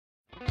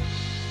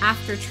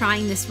After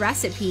trying this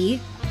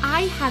recipe,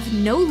 I have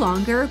no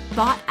longer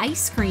bought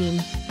ice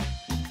cream.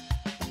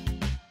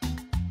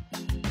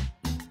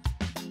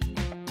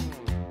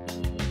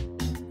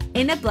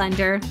 In a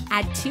blender,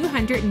 add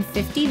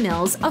 250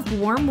 ml of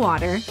warm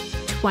water,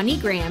 20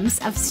 grams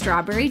of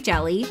strawberry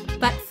jelly,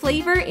 but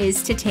flavor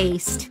is to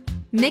taste.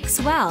 Mix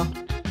well.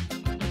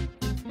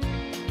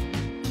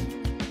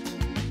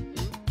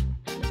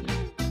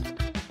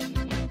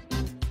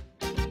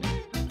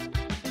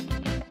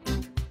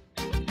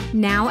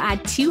 Now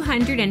add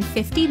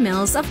 250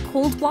 ml of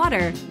cold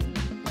water,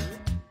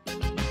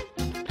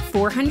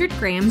 400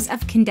 grams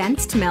of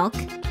condensed milk,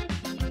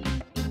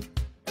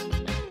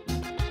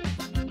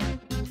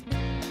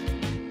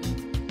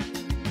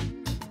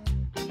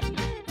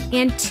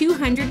 and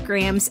 200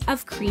 grams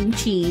of cream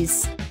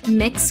cheese.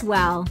 Mix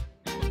well.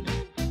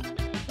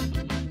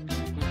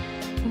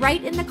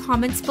 Write in the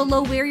comments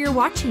below where you're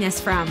watching us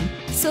from,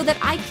 so that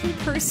I can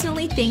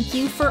personally thank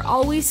you for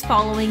always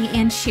following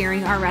and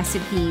sharing our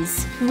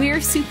recipes. We're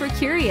super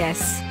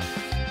curious.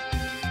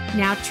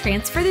 Now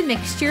transfer the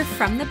mixture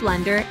from the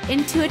blender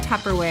into a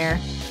Tupperware.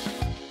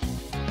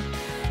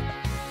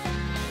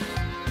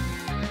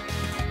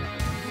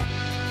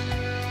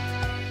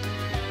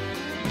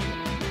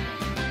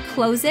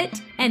 Close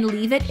it and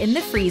leave it in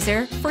the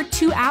freezer for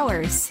 2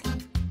 hours.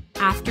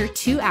 After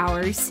 2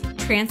 hours,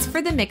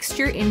 transfer the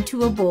mixture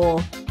into a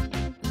bowl.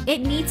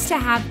 It needs to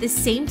have the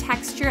same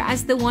texture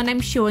as the one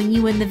I'm showing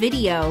you in the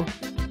video.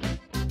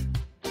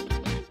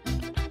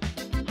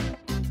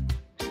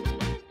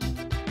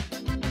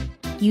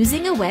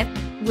 Using a whip,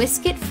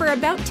 whisk it for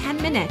about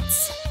 10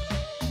 minutes.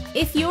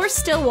 If you're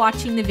still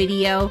watching the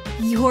video,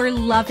 you're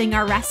loving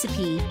our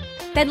recipe.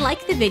 Then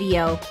like the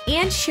video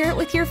and share it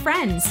with your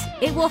friends.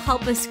 It will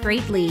help us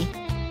greatly.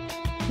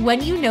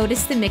 When you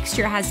notice the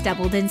mixture has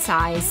doubled in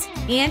size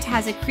and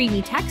has a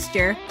creamy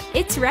texture,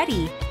 it's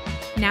ready.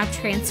 Now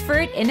transfer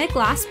it in a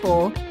glass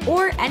bowl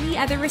or any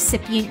other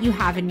recipient you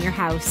have in your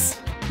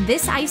house.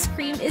 This ice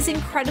cream is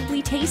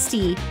incredibly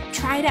tasty.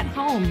 Try it at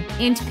home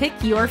and pick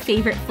your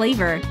favorite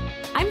flavor.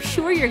 I'm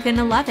sure you're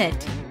gonna love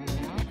it.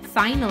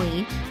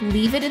 Finally,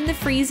 leave it in the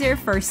freezer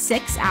for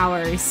 6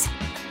 hours.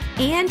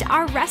 And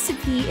our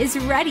recipe is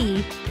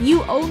ready.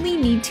 You only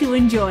need to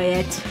enjoy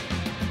it.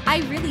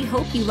 I really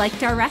hope you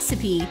liked our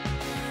recipe.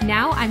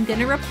 Now I'm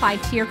gonna reply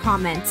to your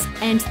comments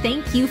and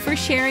thank you for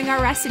sharing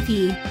our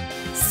recipe.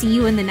 See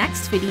you in the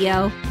next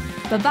video.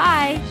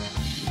 Bye-bye.